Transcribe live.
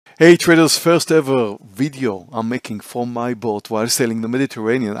Hey traders, first ever video I'm making from my boat while sailing the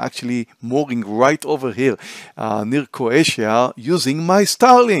Mediterranean, actually mooring right over here near Croatia using my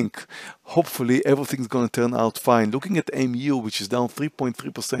Starlink. Hopefully everything's going to turn out fine. Looking at MU, which is down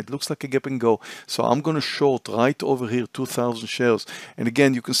 3.3%, looks like a gap and go. So I'm going to short right over here 2,000 shares. And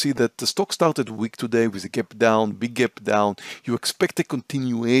again, you can see that the stock started weak today with a gap down, big gap down. You expect a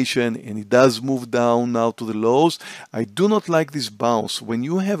continuation and it does move down now to the lows. I do not like this bounce. When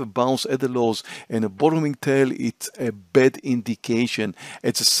you have a bounce at the lows and a bottoming tail, it's a bad indication.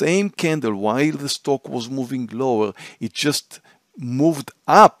 It's the same candle while the stock was moving lower. It just moved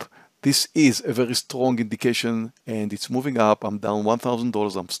up. This is a very strong indication and it's moving up. I'm down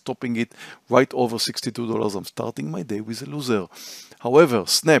 $1,000. I'm stopping it right over $62. I'm starting my day with a loser. However,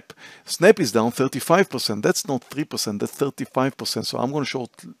 Snap is down 35%. That's not 3%, that's 35%. So I'm going to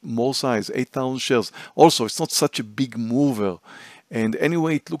short more size, 8,000 shares. Also, it's not such a big mover. And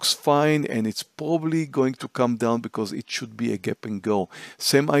anyway, it looks fine and it's probably going to come down because it should be a gap and go.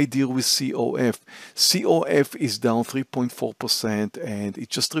 Same idea with COF. COF is down 3.4% and it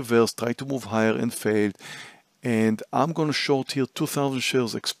just reversed, tried to move higher and failed. And I'm going to short here 2,000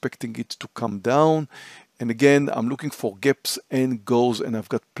 shares, expecting it to come down. And again, I'm looking for gaps and goes, and I've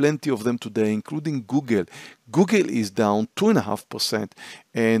got plenty of them today, including Google. Google is down 2.5%.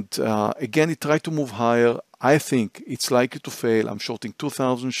 And again, it tried to move higher. I think it's likely to fail. I'm shorting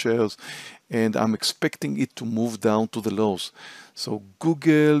 2,000 shares and I'm expecting it to move down to the lows. So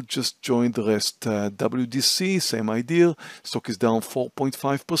Google just joined the rest. WDC, same idea. Stock is down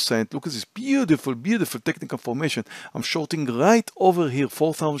 4.5%. Look at this beautiful, beautiful technical formation. I'm shorting right over here,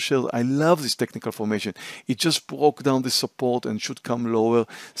 4,000 shares. I love this technical formation. It just broke down the support and should come lower.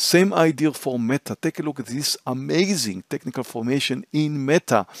 Same idea for Meta. Take a look at this amazing technical formation in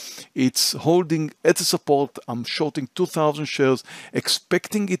Meta. It's holding at the support. I'm shorting 2,000 shares,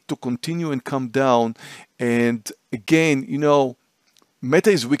 expecting it to continue and come down. And again, you know,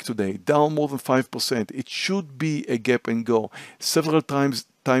 Meta is weak today, down more than 5%. It should be a gap and go. Several times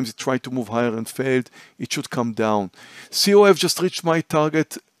it tried to move higher and failed. It should come down. COF just reached my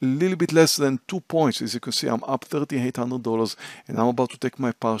target, a little bit less than 2 points. As you can see, I'm up $3,800 and I'm about to take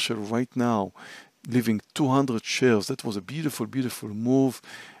my partial right now, leaving 200 shares. That was a beautiful, beautiful move.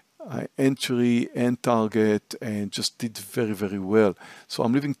 Entry and target and just did very, very well. So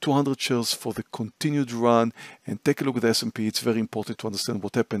I'm leaving 200 shares for the continued run. And take a look at the S&P. It's very important to understand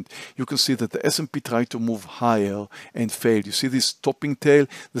what happened. You can see that the S&P tried to move higher and failed. You see this topping tail?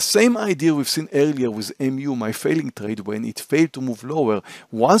 The same idea we've seen earlier with MU, my failing trade, when it failed to move lower.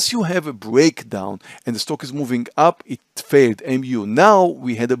 Once you have a breakdown and the stock is moving up, it failed, MU. Now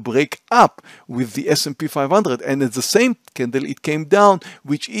we had a break up with the S&P 500 and at the same candle it came down,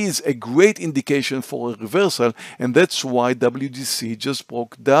 which is a great indication for a reversal, and that's why WDC just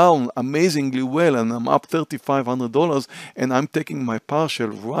broke down amazingly well and I'm up $3,500 and I'm taking my partial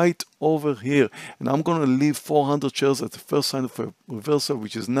right over here and I'm going to leave 400 shares at the first sign of a reversal,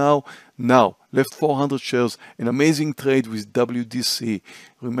 which is now left 400 shares. An amazing trade with WDC.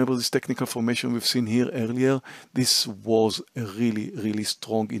 Remember this technical formation we've seen here earlier? This was a really, really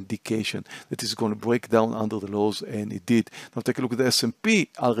strong indication that it's going to break down under the lows, and it did. Now take a look at the S&P,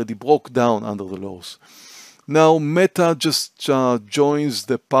 already broke down under the lows. Now Meta just joins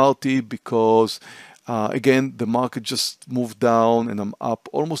the party because again, the market just moved down and I'm up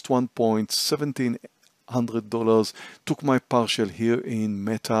almost 1 point, $1,700. Took my partial here in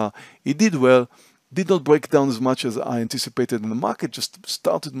Meta. It did well. Did not break down as much as I anticipated, and the market just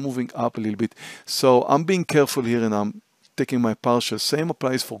started moving up a little bit. So I'm being careful here and I'm taking my partial. Same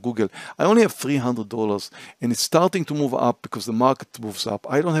applies for Google. I only have $300 and it's starting to move up because the market moves up.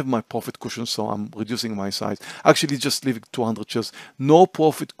 I don't have my profit cushion, so I'm reducing my size. Actually, just leaving 200 shares. No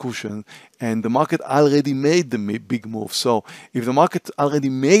profit cushion, and the market already made the big move. So if the market already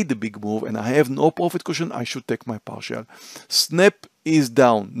made the big move and I have no profit cushion, I should take my partial. Snap is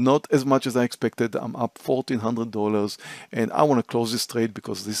down, not as much as I expected. I'm up $1,400 and I want to close this trade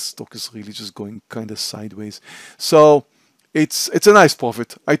because this stock is really just going kind of sideways. So it's a nice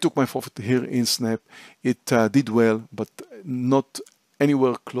profit. I took my profit here in Snap. It did well, but not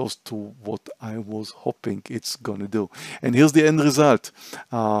anywhere close to what I was hoping it's gonna do. And here's the end result.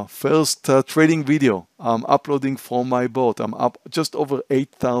 First trading video I'm uploading from my boat. I'm up just over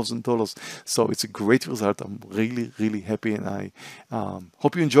 $8,000. So it's a great result. I'm really, really happy and I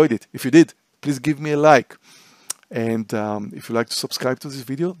hope you enjoyed it. If you did, please give me a like. And if you like to subscribe to this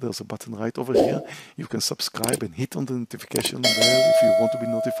video, there's a button right over here. You can subscribe and hit on the notification bell if you want to be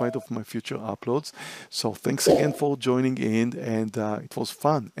notified of my future uploads. So thanks again for joining in, and it was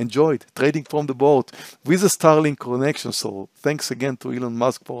fun. Enjoyed trading from the boat with a Starlink connection. So thanks again to Elon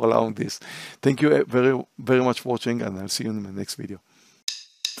Musk for allowing this. Thank you very, very much for watching, and I'll see you in my next video.